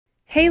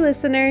Hey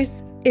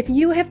listeners, if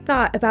you have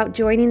thought about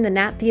joining the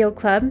Nat Theo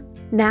Club,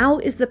 now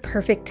is the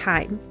perfect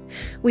time.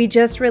 We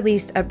just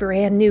released a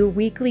brand new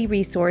weekly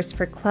resource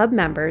for club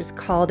members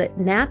called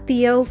Nat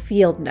Theo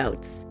Field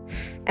Notes.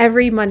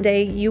 Every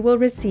Monday, you will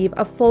receive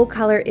a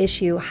full-color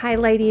issue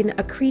highlighting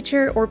a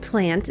creature or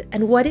plant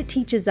and what it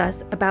teaches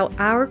us about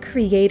our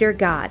Creator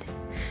God.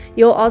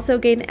 You'll also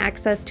gain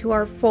access to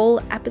our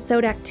full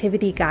episode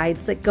activity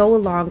guides that go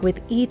along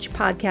with each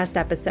podcast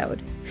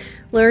episode.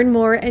 Learn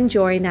more and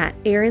join at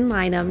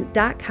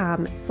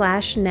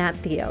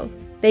erinlynham.com/nattheo.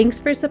 Thanks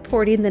for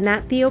supporting the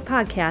Nat Theo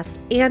podcast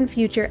and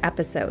future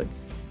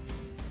episodes.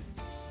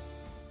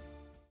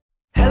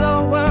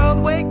 Hello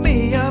world, wake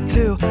me up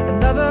to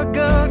another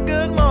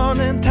good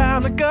morning,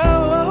 time to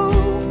go.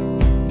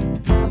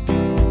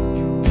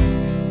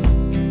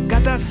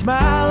 Got that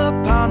smile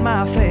upon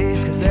my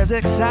face, 'cause there's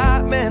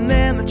excitement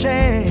in the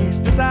chase,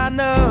 this I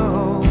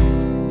know.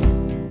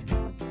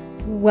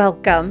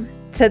 Welcome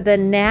to the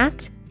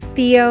Nat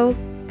Theo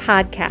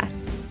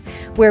podcast,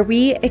 where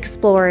we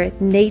explore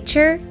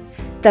nature,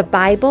 the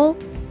Bible,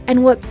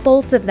 and what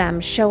both of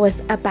them show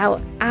us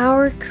about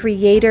our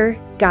Creator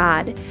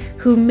God,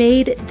 who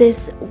made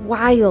this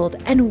wild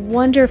and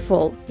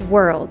wonderful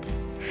world.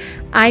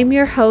 I'm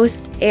your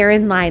host,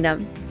 Erin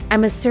Lynham.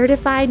 I'm a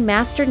certified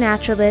master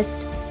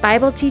naturalist,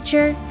 Bible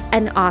teacher,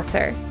 and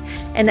author,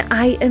 and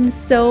I am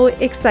so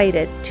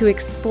excited to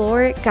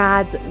explore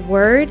God's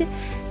Word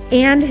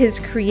and His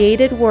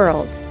created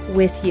world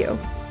with you.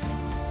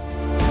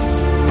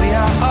 We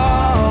are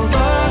all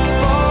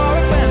looking for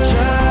adventure.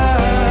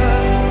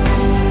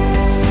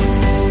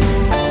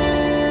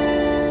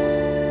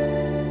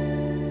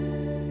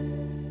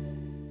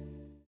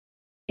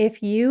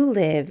 If you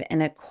live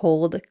in a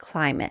cold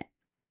climate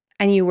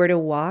and you were to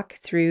walk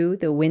through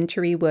the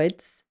wintry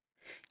woods,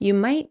 you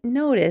might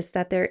notice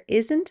that there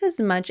isn't as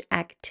much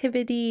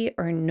activity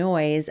or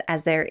noise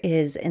as there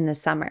is in the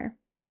summer.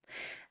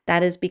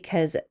 That is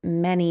because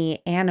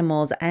many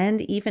animals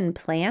and even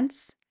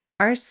plants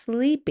are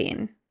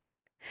sleeping.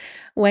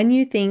 When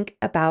you think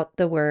about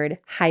the word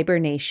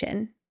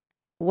hibernation,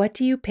 what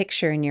do you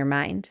picture in your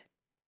mind?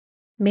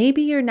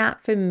 Maybe you're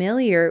not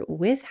familiar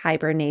with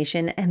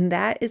hibernation, and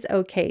that is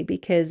okay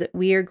because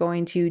we are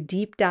going to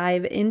deep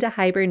dive into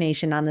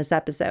hibernation on this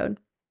episode.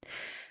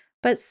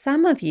 But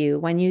some of you,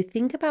 when you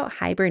think about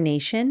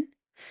hibernation,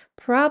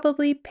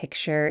 probably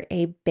picture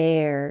a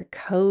bear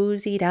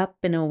cozied up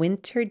in a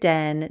winter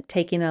den,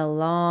 taking a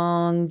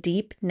long,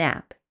 deep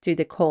nap through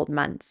the cold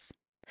months.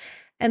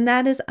 And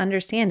that is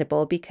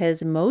understandable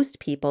because most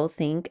people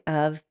think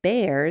of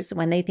bears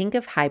when they think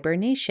of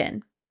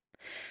hibernation.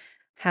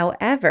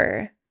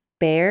 However,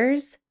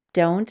 bears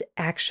don't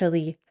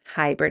actually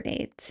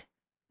hibernate.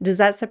 Does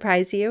that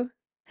surprise you?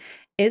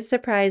 It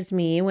surprised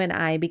me when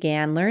I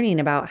began learning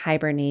about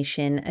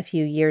hibernation a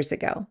few years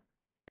ago.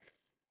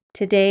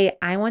 Today,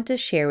 I want to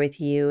share with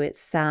you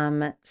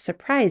some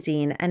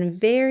surprising and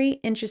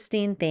very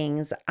interesting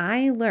things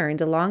I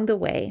learned along the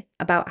way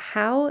about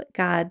how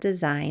God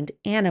designed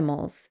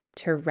animals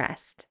to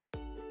rest.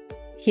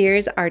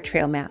 Here's our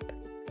trail map.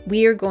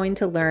 We are going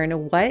to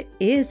learn what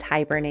is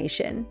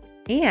hibernation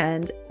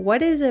and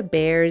what is a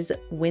bear's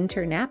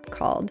winter nap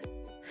called.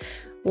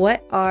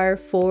 What are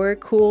 4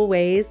 cool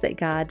ways that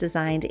God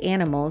designed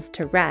animals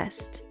to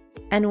rest?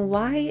 And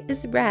why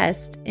is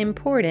rest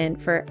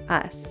important for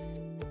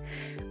us?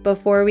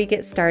 Before we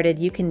get started,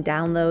 you can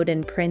download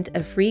and print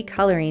a free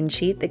coloring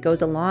sheet that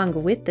goes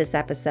along with this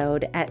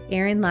episode at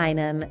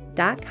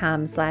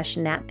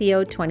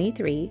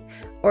erinlynham.com/nattheo23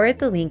 or at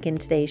the link in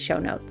today's show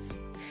notes.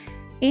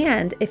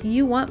 And if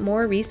you want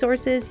more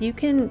resources, you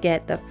can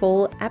get the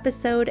full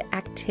episode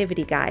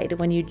activity guide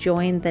when you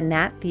join the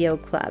Nat Theo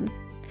Club.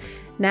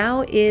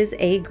 Now is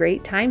a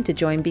great time to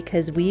join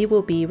because we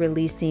will be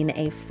releasing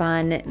a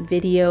fun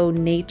video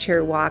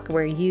nature walk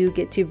where you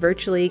get to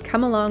virtually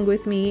come along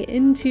with me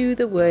into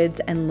the woods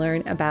and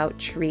learn about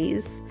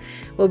trees.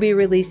 We'll be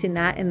releasing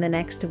that in the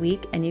next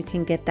week, and you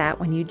can get that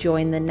when you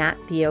join the Nat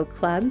Theo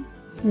Club.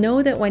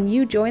 Know that when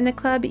you join the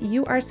club,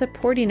 you are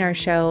supporting our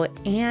show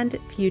and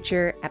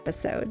future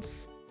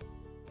episodes.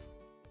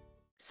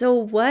 So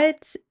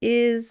what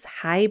is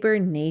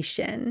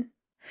hibernation?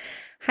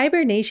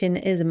 Hibernation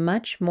is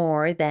much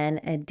more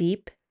than a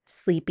deep,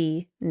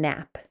 sleepy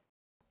nap.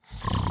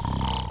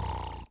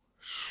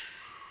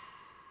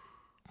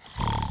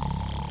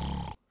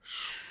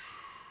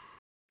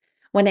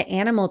 When an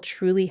animal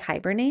truly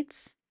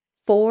hibernates,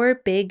 4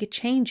 big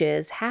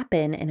changes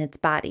happen in its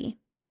body.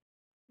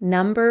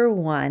 Number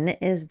 1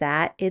 is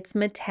that its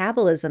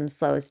metabolism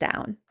slows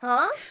down.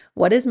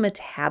 What is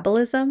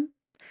metabolism?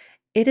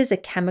 It is a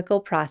chemical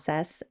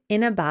process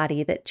in a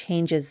body that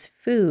changes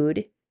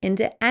food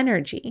into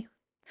energy.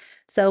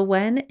 So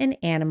when an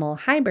animal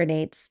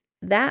hibernates,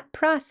 that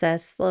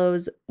process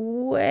slows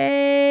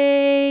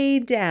way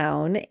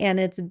down and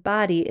its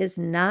body is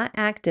not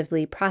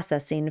actively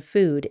processing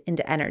food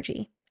into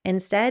energy.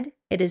 Instead,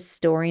 it is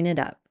storing it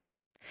up.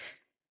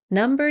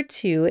 Number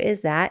 2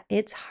 is that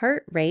its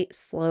heart rate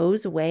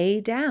slows way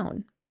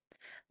down.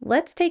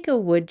 Let's take a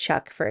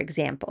woodchuck, for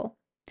example.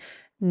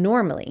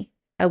 Normally,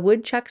 a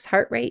woodchuck's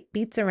heart rate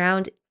beats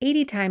around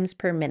 80 times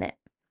per minute,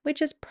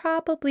 which is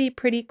probably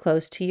pretty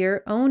close to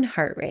your own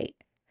heart rate.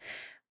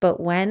 But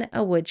when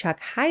a woodchuck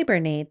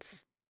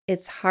hibernates,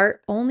 its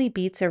heart only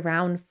beats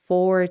around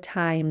 4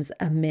 times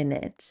a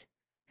minute.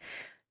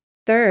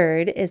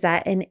 Third is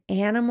that an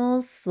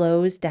animal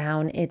slows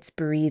down its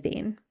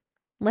breathing.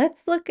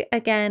 Let's look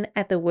again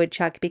at the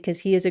woodchuck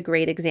because he is a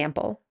great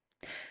example.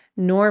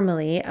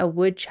 Normally, a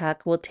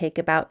woodchuck will take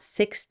about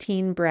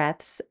 16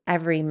 breaths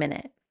every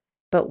minute,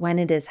 but when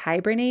it is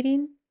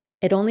hibernating,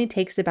 it only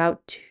takes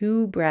about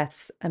 2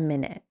 breaths a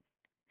minute.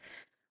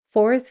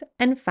 Fourth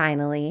and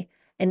finally,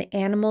 an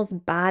animal's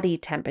body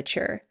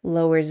temperature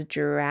lowers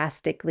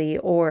drastically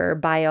or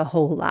by a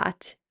whole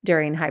lot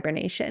during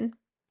hibernation.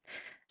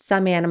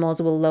 Some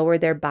animals will lower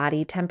their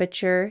body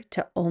temperature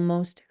to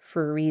almost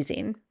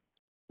freezing.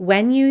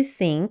 When you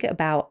think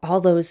about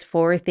all those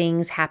 4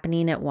 things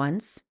happening at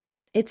once,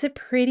 it's a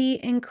pretty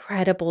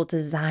incredible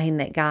design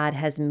that God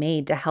has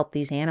made to help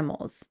these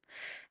animals.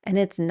 And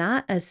it's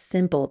not a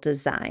simple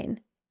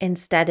design.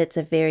 Instead, it's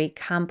a very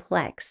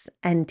complex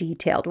and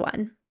detailed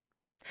one.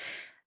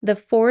 The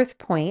fourth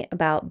point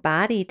about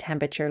body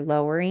temperature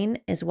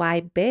lowering is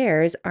why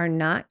bears are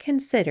not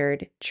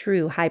considered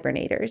true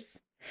hibernators.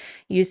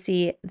 You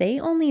see, they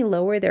only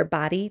lower their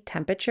body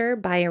temperature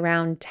by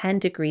around 10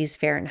 degrees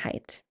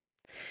Fahrenheit.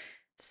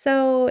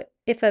 So,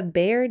 if a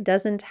bear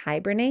doesn't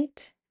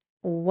hibernate,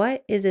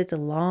 what is its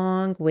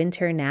long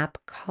winter nap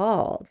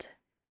called?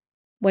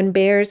 When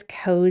bears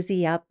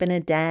cozy up in a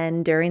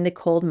den during the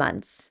cold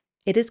months,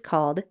 it is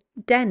called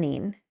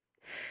denning.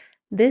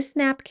 This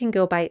nap can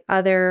go by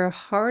other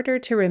harder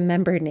to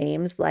remember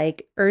names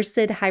like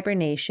ursid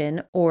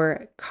hibernation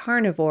or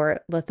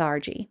carnivore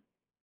lethargy.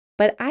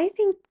 But I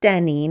think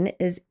denning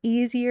is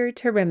easier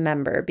to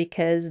remember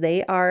because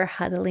they are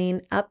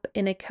huddling up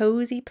in a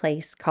cozy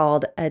place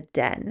called a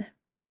den.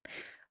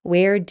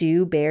 Where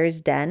do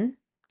bears den?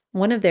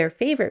 One of their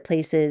favorite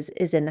places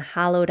is in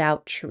hollowed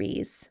out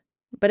trees.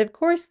 But of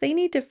course, they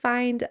need to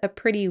find a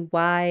pretty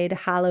wide,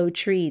 hollow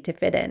tree to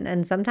fit in,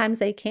 and sometimes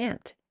they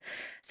can't.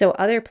 So,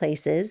 other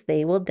places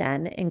they will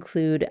den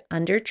include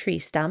under tree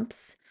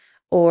stumps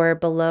or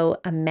below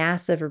a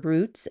mass of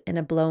roots in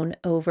a blown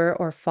over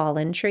or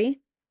fallen tree,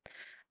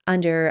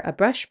 under a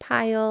brush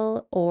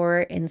pile,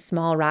 or in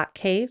small rock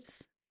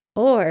caves.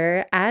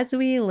 Or, as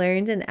we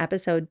learned in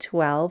episode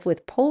 12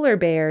 with polar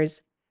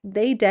bears,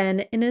 they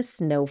den in a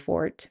snow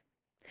fort.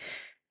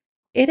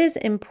 It is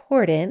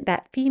important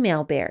that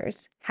female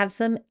bears have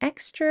some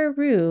extra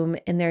room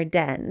in their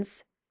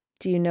dens.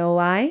 Do you know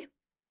why?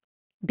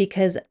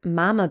 Because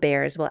mama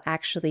bears will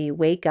actually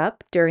wake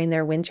up during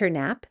their winter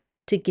nap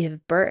to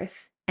give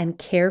birth and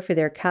care for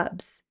their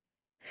cubs.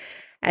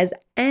 As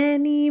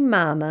any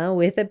mama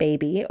with a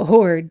baby,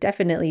 or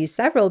definitely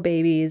several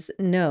babies,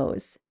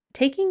 knows,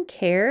 taking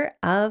care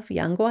of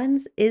young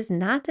ones is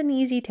not an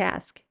easy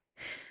task.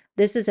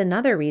 This is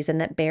another reason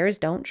that bears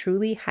don't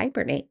truly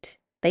hibernate.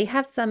 They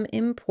have some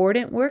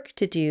important work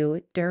to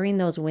do during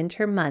those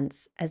winter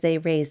months as they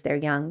raise their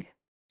young.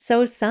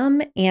 So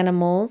some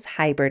animals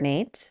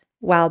hibernate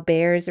while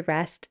bears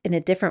rest in a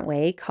different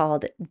way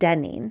called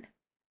denning.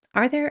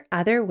 Are there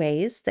other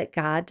ways that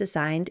God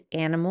designed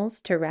animals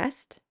to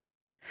rest?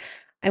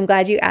 I'm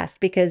glad you asked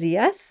because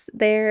yes,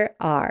 there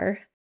are.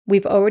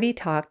 We've already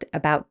talked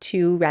about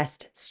 2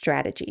 rest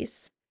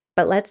strategies,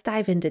 but let's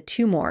dive into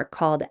 2 more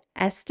called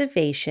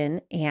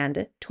estivation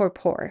and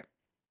torpor.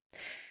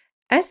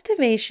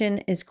 Estivation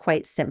is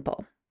quite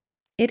simple.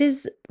 It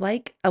is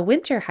like a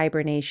winter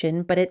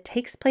hibernation, but it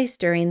takes place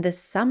during the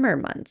summer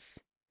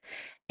months.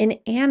 An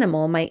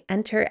animal might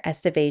enter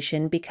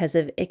estivation because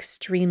of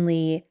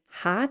extremely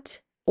hot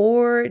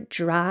or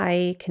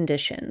dry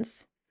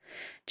conditions.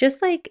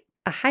 Just like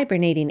a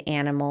hibernating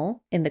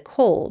animal in the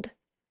cold,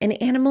 an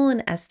animal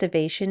in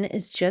estivation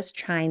is just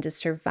trying to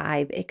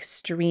survive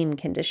extreme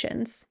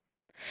conditions.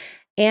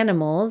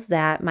 Animals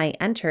that might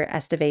enter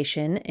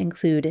estivation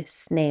include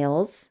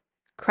snails,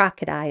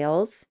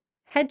 crocodiles,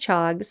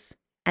 hedgehogs,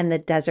 and the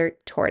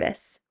desert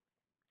tortoise.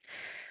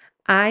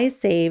 I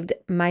saved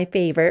my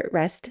favorite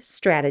rest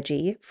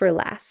strategy for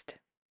last.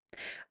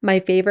 My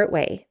favorite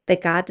way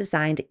that God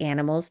designed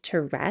animals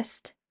to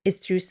rest is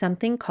through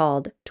something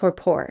called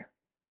torpor.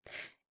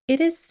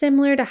 It is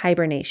similar to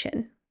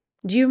hibernation.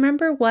 Do you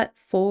remember what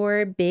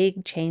 4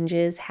 big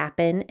changes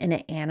happen in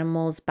an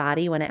animal's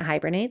body when it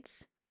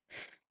hibernates?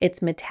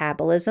 Its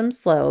metabolism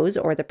slows,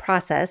 or the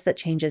process that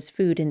changes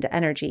food into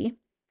energy.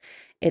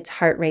 Its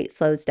heart rate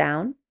slows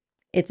down,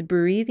 its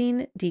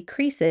breathing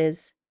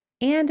decreases,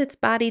 and its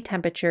body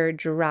temperature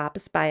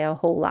drops by a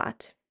whole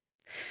lot.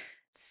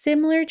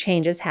 Similar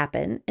changes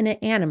happen in an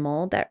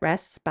animal that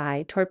rests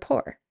by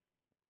torpor.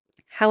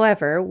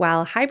 However,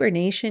 while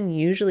hibernation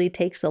usually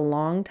takes a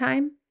long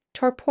time,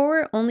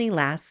 torpor only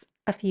lasts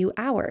a few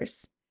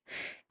hours.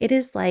 It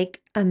is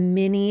like a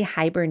mini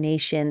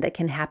hibernation that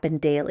can happen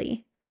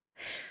daily.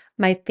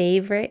 My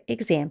favorite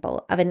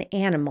example of an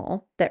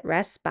animal that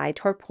rests by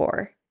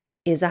torpor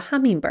is a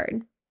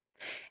hummingbird.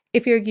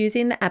 If you're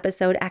using the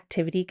episode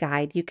activity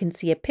guide, you can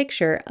see a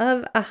picture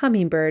of a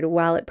hummingbird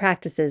while it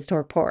practices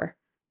torpor.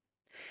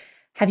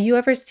 Have you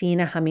ever seen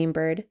a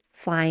hummingbird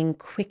flying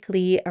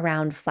quickly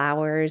around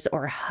flowers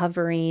or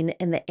hovering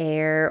in the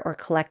air or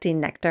collecting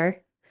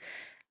nectar?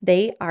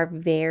 They are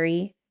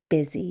very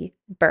busy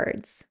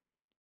birds.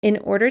 In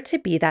order to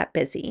be that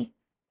busy,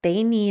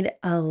 they need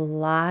a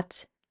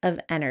lot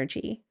of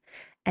energy,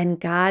 and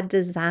God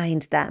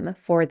designed them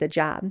for the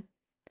job.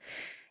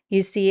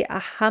 You see, a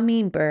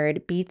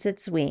hummingbird beats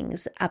its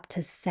wings up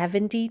to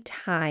 70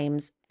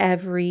 times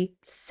every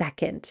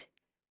second.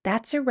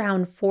 That's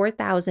around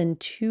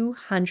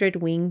 4,200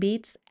 wing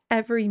beats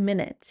every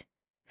minute.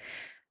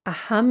 A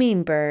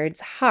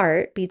hummingbird's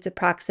heart beats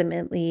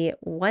approximately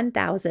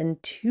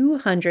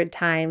 1,200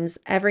 times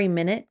every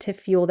minute to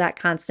fuel that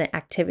constant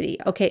activity.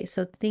 Okay,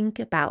 so think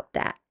about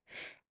that.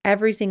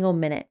 Every single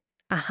minute,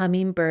 a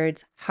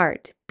hummingbird's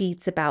heart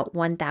beats about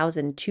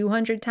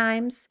 1,200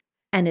 times,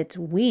 and its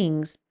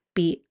wings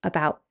beat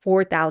about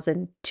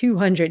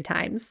 4,200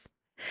 times.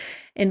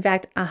 In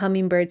fact, a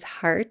hummingbird's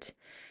heart,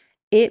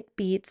 it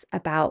beats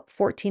about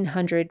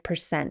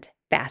 1,400%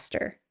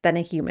 faster than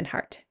a human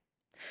heart.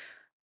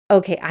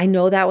 Okay, I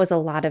know that was a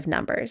lot of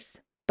numbers,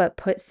 but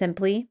put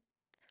simply,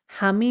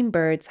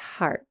 hummingbirds'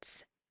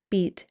 hearts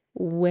beat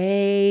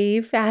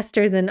way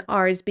faster than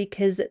ours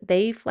because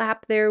they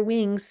flap their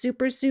wings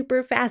super,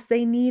 super fast.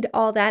 They need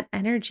all that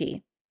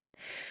energy.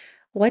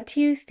 What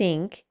do you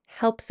think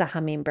helps a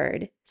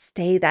hummingbird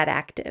stay that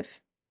active?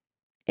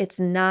 It's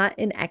not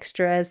an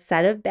extra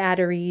set of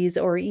batteries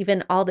or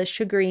even all the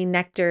sugary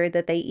nectar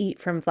that they eat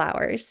from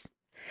flowers.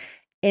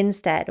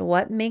 Instead,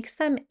 what makes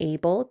them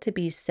able to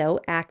be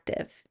so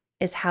active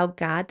is how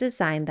God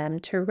designed them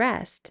to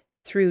rest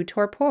through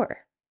torpor.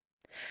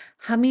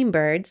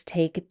 Hummingbirds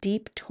take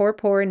deep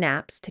torpor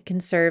naps to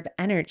conserve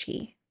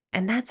energy,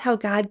 and that's how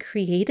God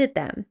created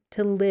them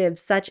to live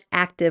such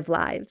active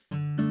lives.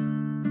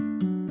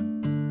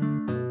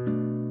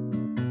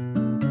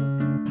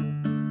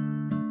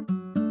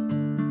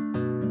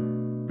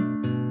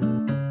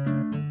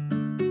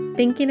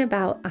 Thinking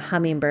about a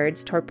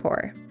hummingbird's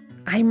torpor,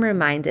 I'm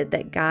reminded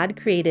that God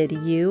created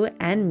you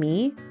and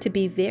me to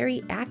be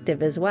very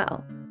active as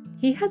well.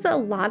 He has a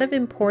lot of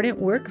important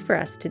work for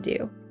us to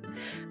do,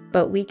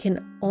 but we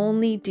can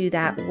only do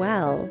that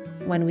well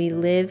when we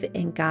live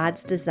in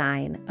God's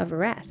design of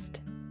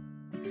rest.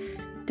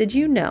 Did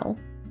you know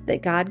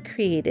that God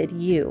created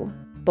you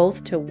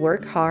both to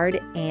work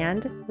hard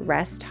and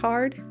rest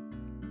hard?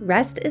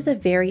 Rest is a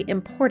very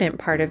important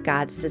part of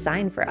God's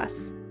design for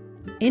us.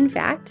 In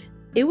fact,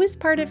 it was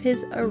part of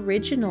His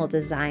original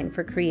design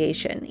for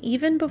creation,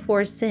 even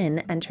before sin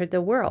entered the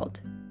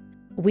world.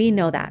 We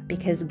know that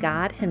because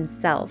God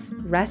Himself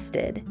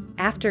rested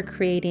after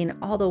creating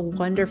all the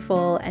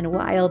wonderful and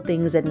wild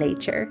things in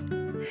nature.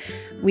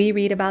 We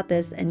read about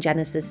this in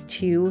Genesis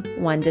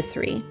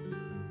 2:1-3.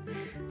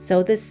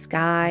 So the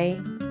sky,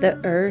 the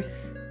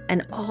earth,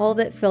 and all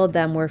that filled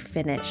them were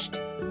finished.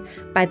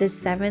 By the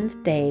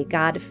seventh day,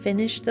 God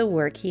finished the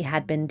work He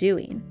had been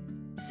doing.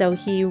 So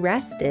He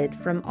rested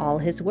from all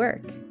His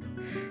work.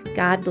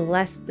 God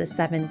blessed the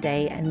seventh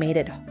day and made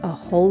it a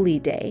holy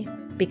day,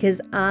 because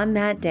on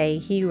that day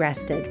He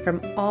rested from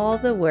all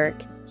the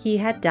work He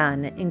had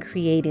done in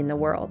creating the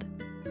world.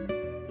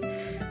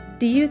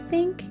 Do you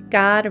think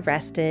God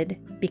rested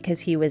because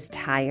He was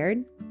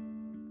tired?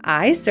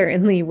 I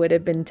certainly would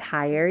have been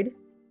tired.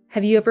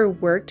 Have you ever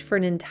worked for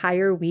an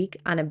entire week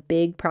on a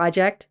big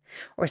project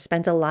or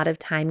spent a lot of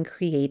time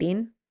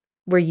creating?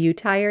 Were you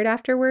tired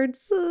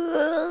afterwards?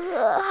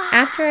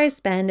 After I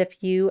spend a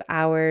few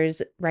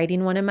hours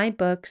writing one of my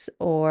books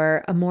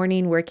or a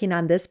morning working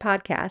on this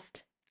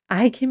podcast,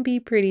 I can be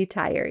pretty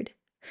tired,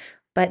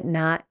 but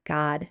not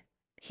God.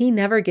 He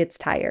never gets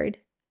tired.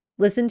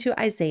 Listen to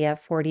Isaiah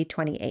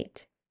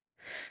 40:28.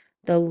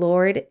 The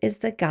Lord is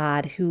the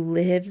God who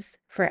lives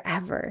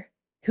forever,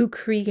 who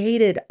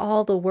created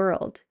all the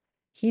world.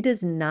 He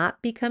does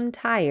not become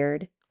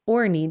tired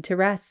or need to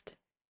rest.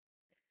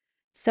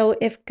 So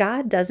if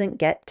God doesn't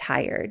get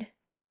tired,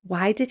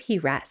 why did He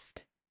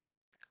rest?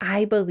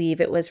 I believe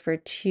it was for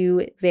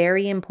two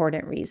very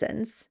important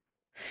reasons.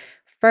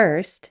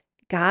 First,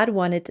 God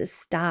wanted to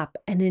stop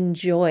and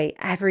enjoy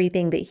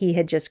everything that He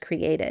had just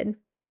created.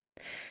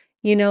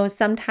 You know,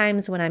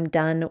 sometimes when I'm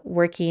done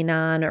working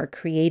on or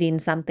creating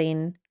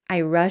something,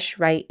 I rush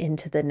right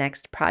into the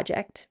next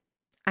project.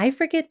 I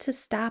forget to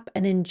stop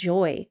and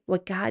enjoy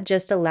what God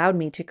just allowed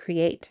me to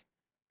create.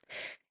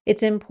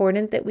 It's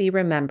important that we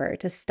remember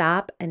to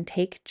stop and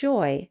take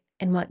joy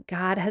in what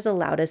God has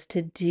allowed us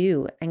to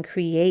do and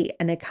create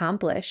and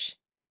accomplish.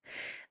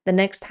 The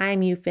next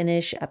time you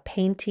finish a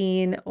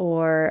painting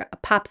or a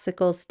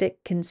popsicle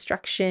stick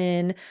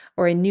construction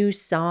or a new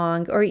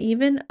song or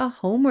even a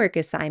homework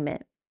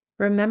assignment,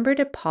 remember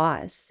to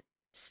pause,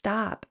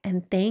 stop,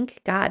 and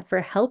thank God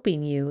for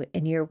helping you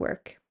in your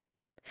work.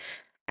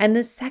 And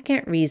the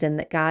second reason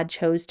that God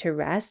chose to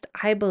rest,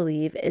 I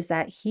believe, is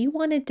that He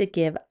wanted to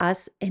give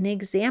us an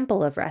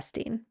example of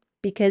resting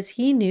because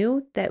He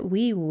knew that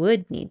we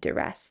would need to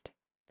rest.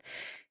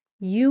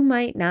 You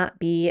might not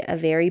be a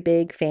very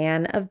big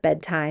fan of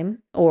bedtime,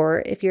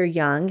 or if you're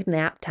young,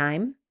 nap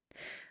time,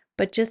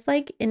 but just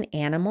like in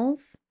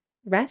animals,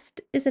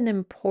 rest is an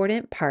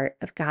important part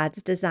of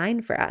God's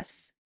design for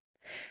us.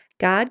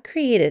 God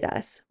created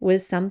us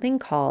with something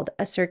called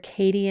a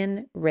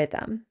circadian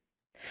rhythm.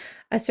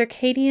 A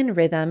circadian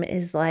rhythm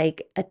is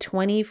like a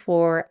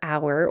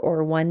 24-hour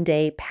or 1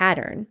 day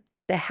pattern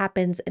that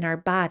happens in our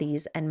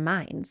bodies and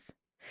minds.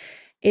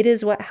 It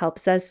is what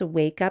helps us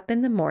wake up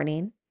in the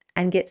morning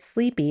and get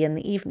sleepy in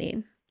the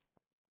evening.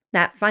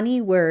 That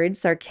funny word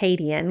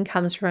circadian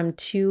comes from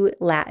two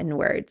Latin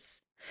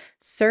words,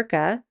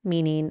 circa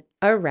meaning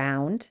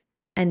around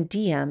and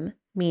diem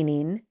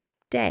meaning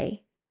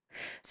day.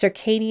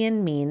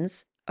 Circadian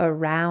means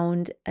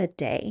around a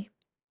day.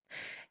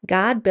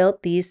 God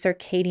built these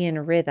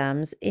circadian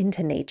rhythms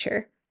into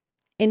nature.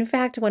 In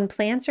fact, when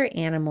plants or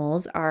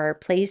animals are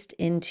placed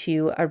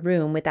into a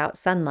room without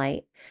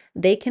sunlight,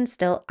 they can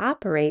still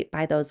operate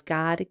by those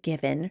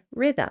God-given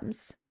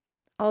rhythms.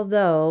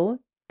 Although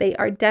they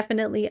are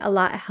definitely a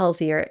lot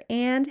healthier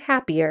and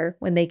happier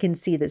when they can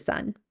see the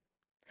sun.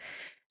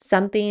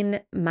 Something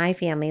my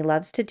family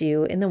loves to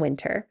do in the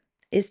winter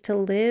is to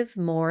live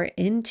more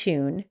in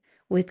tune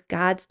with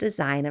God's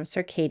design of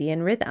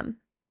circadian rhythm.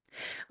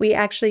 We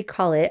actually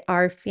call it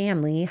our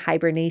family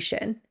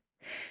hibernation.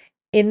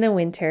 In the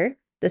winter,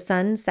 the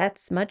sun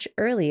sets much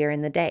earlier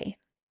in the day.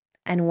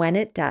 And when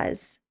it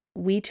does,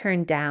 we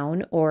turn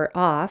down or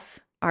off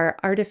our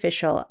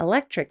artificial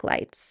electric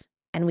lights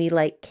and we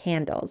light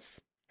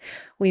candles.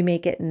 We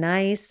make it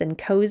nice and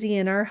cozy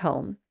in our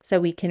home so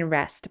we can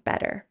rest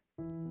better.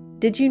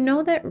 Did you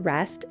know that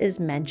rest is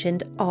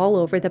mentioned all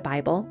over the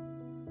Bible?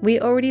 We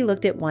already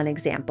looked at one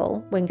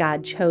example when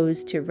God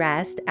chose to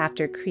rest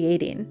after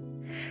creating.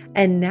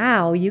 And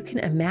now you can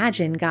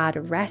imagine God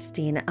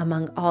resting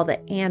among all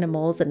the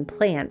animals and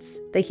plants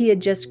that He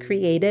had just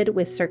created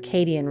with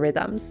circadian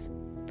rhythms.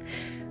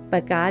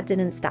 But God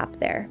didn't stop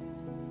there.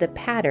 The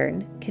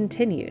pattern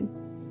continued.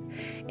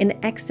 In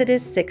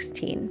Exodus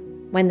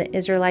 16, when the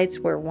Israelites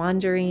were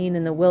wandering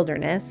in the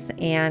wilderness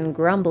and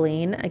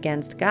grumbling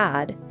against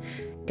God,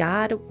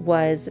 God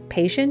was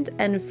patient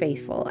and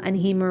faithful, and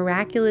He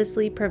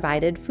miraculously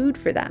provided food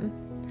for them.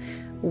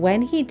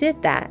 When He did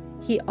that,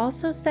 He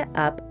also set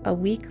up a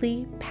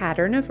weekly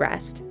pattern of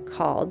rest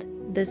called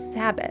the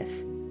Sabbath.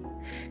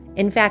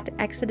 In fact,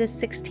 Exodus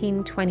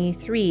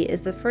 16:23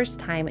 is the first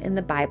time in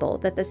the Bible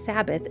that the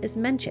Sabbath is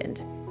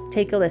mentioned.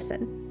 Take a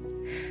listen.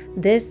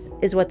 This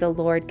is what the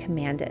Lord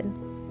commanded,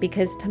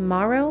 because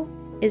tomorrow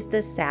is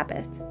the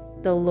Sabbath,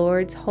 the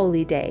Lord's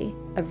holy day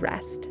of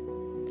rest.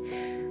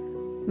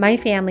 My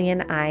family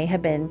and I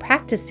have been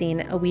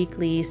practicing a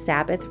weekly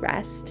Sabbath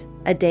rest,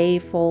 a day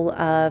full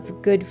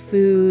of good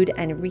food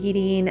and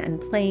reading and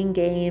playing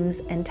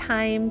games and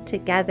time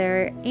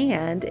together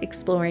and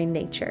exploring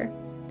nature.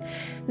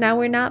 Now,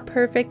 we're not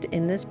perfect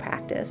in this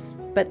practice,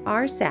 but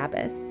our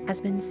Sabbath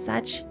has been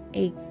such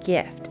a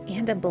gift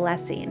and a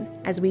blessing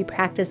as we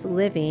practice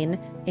living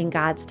in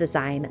God's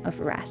design of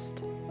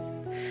rest.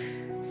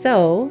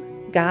 So,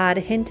 God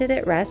hinted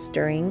at rest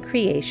during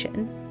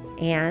creation,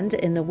 and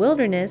in the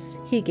wilderness,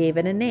 He gave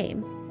it a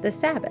name, the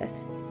Sabbath.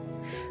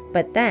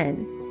 But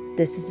then,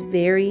 this is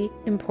very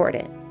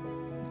important,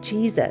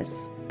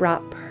 Jesus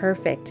brought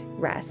perfect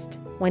rest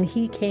when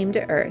He came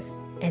to earth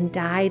and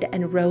died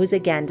and rose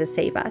again to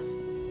save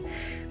us.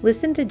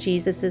 Listen to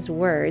Jesus'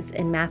 words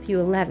in Matthew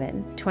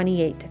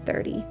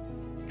 11:28-30.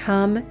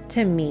 Come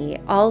to me,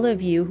 all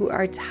of you who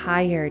are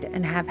tired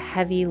and have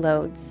heavy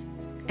loads,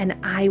 and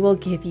I will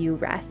give you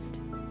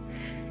rest.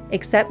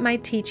 Accept my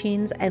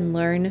teachings and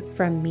learn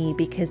from me,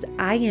 because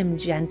I am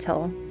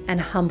gentle and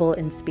humble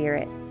in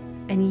spirit,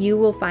 and you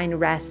will find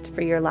rest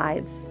for your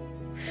lives.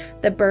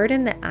 The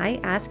burden that I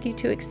ask you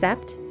to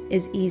accept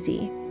is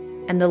easy,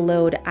 and the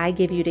load I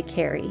give you to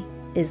carry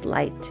is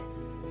light.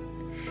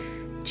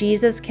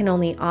 Jesus can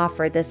only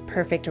offer this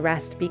perfect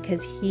rest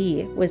because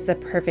He was the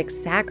perfect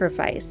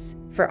sacrifice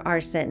for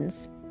our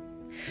sins.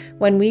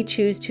 When we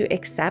choose to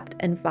accept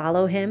and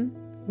follow Him,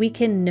 we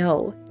can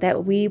know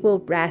that we will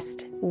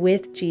rest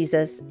with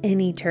Jesus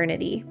in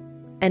eternity,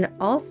 and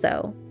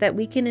also that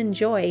we can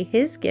enjoy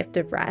His gift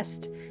of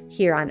rest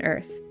here on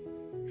earth.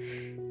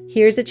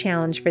 Here's a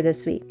challenge for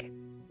this week.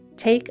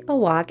 Take a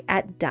walk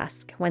at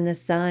dusk when the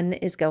sun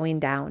is going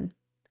down.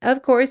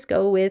 Of course,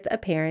 go with a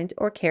parent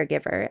or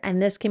caregiver,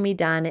 and this can be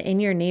done in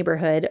your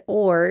neighborhood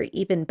or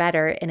even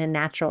better in a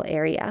natural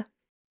area.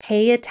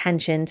 Pay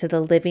attention to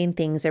the living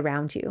things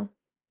around you.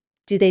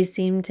 Do they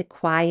seem to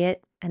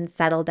quiet and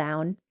settle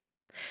down?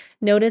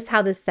 Notice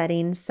how the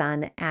setting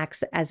sun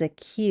acts as a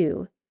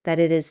cue that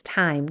it is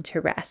time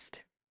to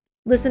rest.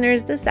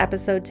 Listeners, this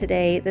episode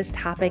today, this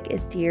topic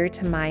is dear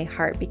to my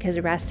heart because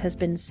rest has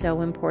been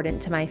so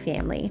important to my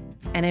family.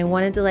 And I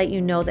wanted to let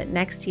you know that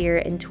next year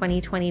in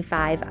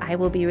 2025, I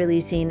will be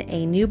releasing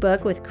a new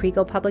book with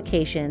Kriegel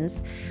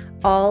Publications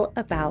all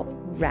about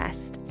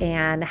rest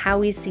and how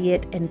we see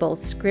it in both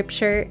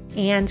scripture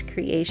and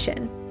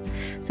creation.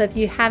 So if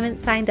you haven't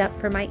signed up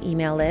for my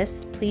email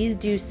list, please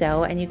do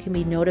so, and you can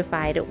be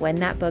notified when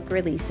that book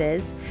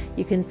releases.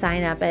 You can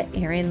sign up at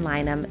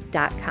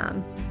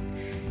erinlynham.com.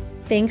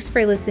 Thanks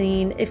for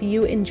listening. If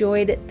you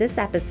enjoyed this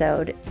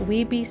episode,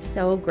 we'd be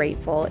so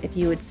grateful if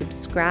you would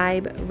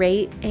subscribe,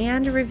 rate,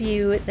 and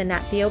review the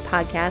Nat Theo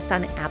podcast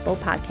on Apple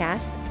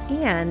Podcasts,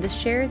 and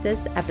share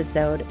this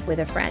episode with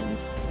a friend.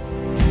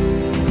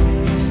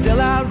 Still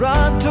I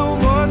run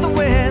toward the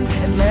wind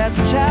and let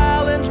the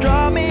challenge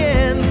draw me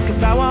in,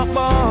 'cause I want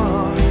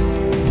more.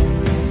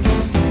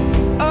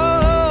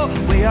 Oh,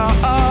 we are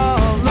all